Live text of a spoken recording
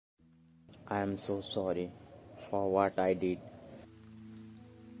I am so sorry for what I did.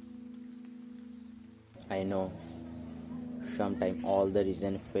 I know sometimes all the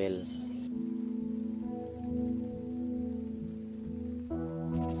reason fail.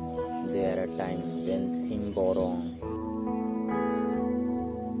 There are times when things go wrong.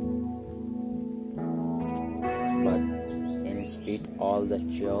 But in spite all the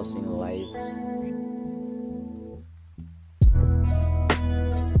chaos in life,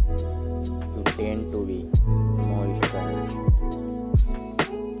 you tend to be more strong.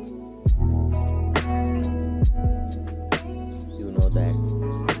 You know that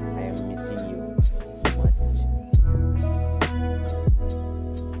I am missing you much.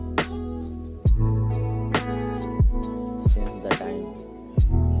 Since the time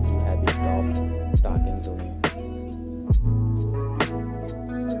you have stopped talking to me,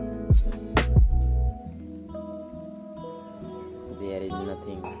 there is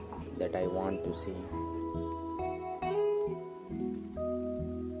nothing that I want to see.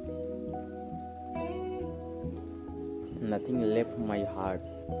 Nothing left my heart.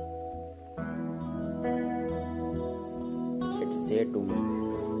 It said to me,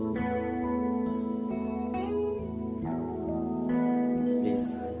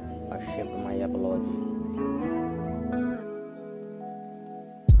 please accept my apology.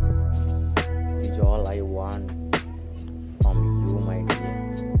 It's all I want from you, my dear.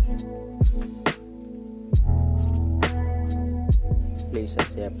 Please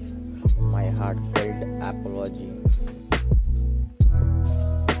accept my heartfelt apology.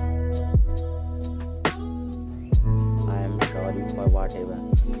 I am sorry for whatever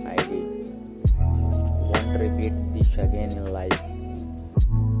I did. Won't repeat this again in life.